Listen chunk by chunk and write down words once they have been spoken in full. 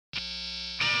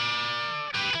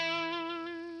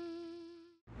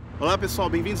Olá pessoal,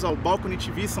 bem-vindos ao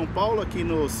BalconyTV São Paulo, aqui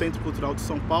no Centro Cultural de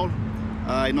São Paulo.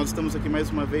 E nós estamos aqui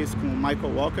mais uma vez com o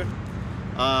Michael Walker.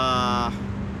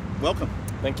 Welcome.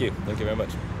 Thank you very much.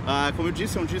 Como eu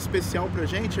disse, é um dia especial pra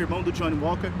gente, irmão do Jonny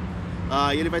Walker.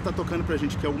 E ele vai estar tocando pra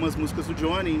gente aqui algumas músicas do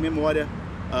Jonny em memória,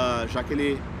 já que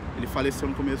ele faleceu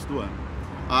no começo do ano.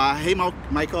 Hey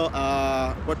Michael,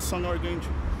 what song are we going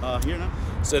to hear now?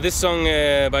 So this song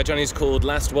by Jonny is called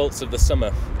Last Waltz of the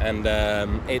Summer, and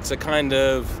it's a kind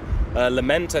of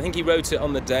lament. I think he wrote it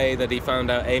on the day that he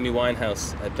found out Amy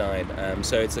Winehouse had died.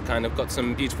 So it's a kind of got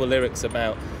some beautiful lyrics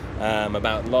about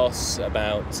loss,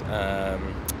 about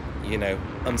you know,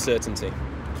 uncertainty.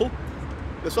 Cool.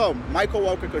 Pessoal, Michael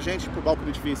Walker com a gente pro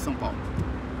BalconyTV São Paulo.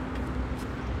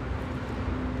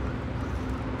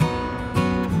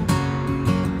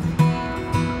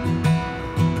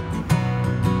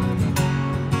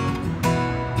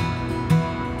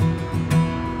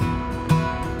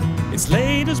 It's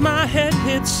late as my head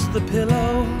hits the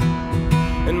pillow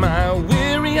and my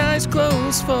weary eyes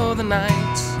close for the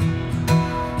night.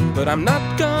 But I'm not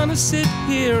gonna sit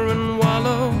here and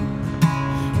wallow,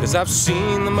 'cause I've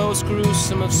seen the most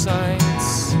gruesome of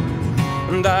sights.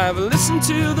 And I've listened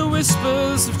to the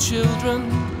whispers of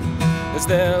children as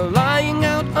they're lying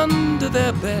out under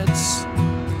their beds.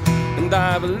 And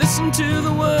I've listened to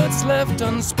the words left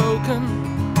unspoken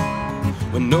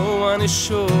when no one is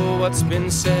sure what's been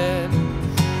said.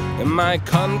 And my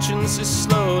conscience is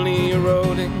slowly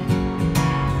eroding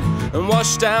and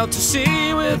washed out to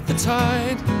sea with the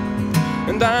tide.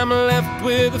 And I'm left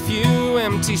with a few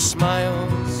empty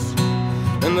smiles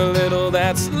and the little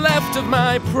that's left of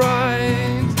my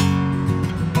pride.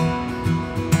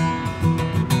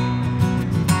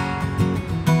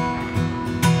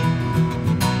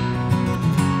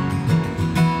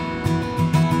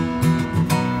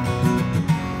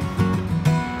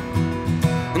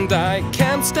 And I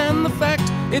can't stand the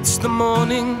fact it's the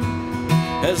morning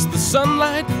as the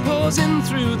sunlight pours in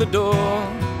through the door.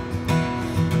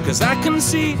 'Cause I can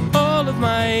see all of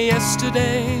my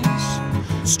yesterdays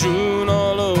strewn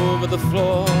all over the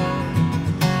floor.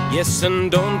 Yes,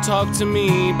 and don't talk to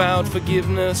me about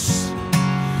forgiveness,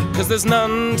 'cause there's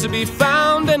none to be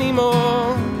found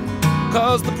anymore.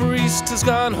 'Cause the priest has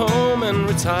gone home and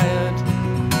retired,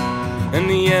 and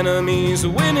the enemy's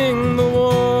winning the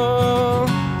war.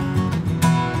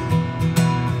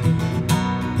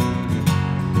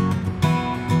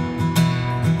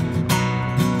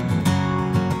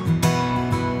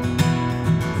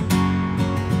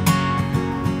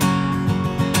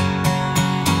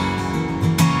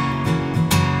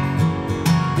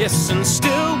 Yes, and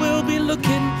still we'll be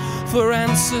looking for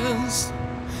answers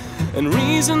and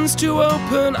reasons to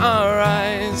open our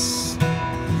eyes.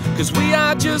 'Cause we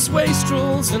are just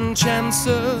wastrels and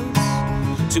chancers,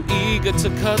 too eager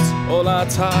to cut all our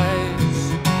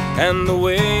ties. And the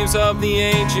waves of the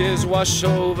ages wash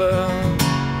over,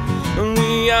 and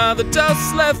we are the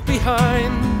dust left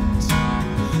behind,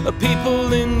 a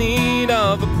people in need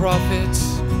of a prophet,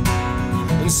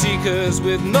 and seekers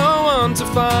with no one to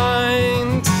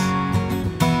find,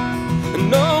 and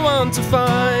no one to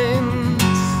find,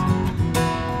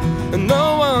 and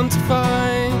no one to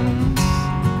find.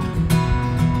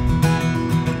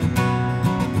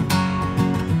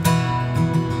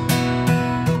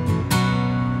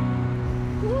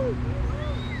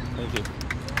 Thank you.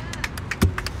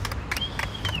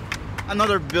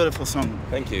 Another beautiful song.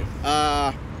 Thank you.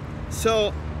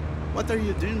 So, what are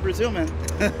you doing in Brazil, man?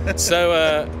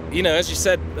 So, you know, as you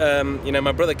said, you know,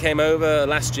 my brother came over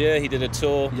last year. He did a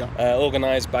tour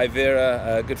organised by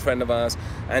GUERRA, a good friend of ours,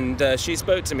 and she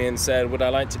spoke to me and said, would I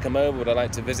like to come over, would I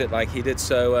like to visit like he did?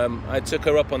 So I took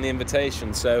her up on the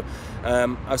invitation. So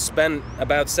I've spent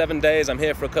about 7 days. I'm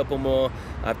here for a couple more.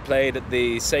 I've played at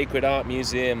the Sacred Art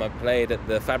Museum, I've played at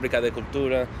the Fábrica de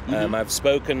Cultura, I've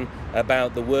spoken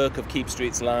about the work of Keep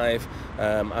Streets Live,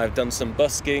 I've done some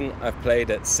busking, I've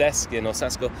played at Sesc in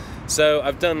Osasco. So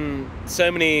I've done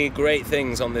so many great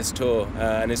things on this tour,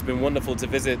 and it's been wonderful to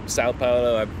visit Sao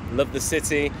Paulo. I love the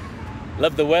city,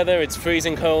 love the weather. It's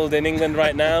freezing cold in England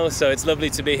right now, so it's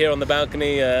lovely to be here on the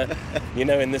balcony, you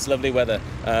know, in this lovely weather.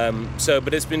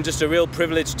 But it's been just a real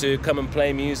privilege to come and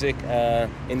play music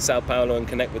in Sao Paulo and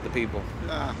connect with the people.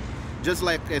 Just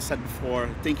like I said before,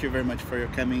 thank you very much for your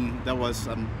coming. That was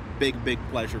a big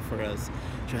pleasure for us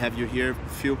to have you here,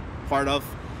 feel part of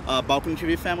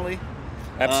BalconyTV family.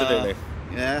 Absolutely.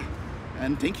 Yeah,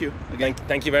 and thank you again.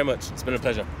 Thank you very much. It's been a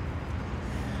pleasure.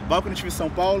 BalconyTV São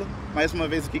Paulo, mais uma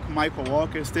vez aqui com o Michael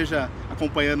Walker. Esteja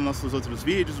acompanhando nossos outros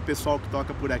vídeos, o pessoal que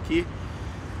toca por aqui.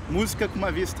 Música com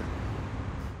uma vista.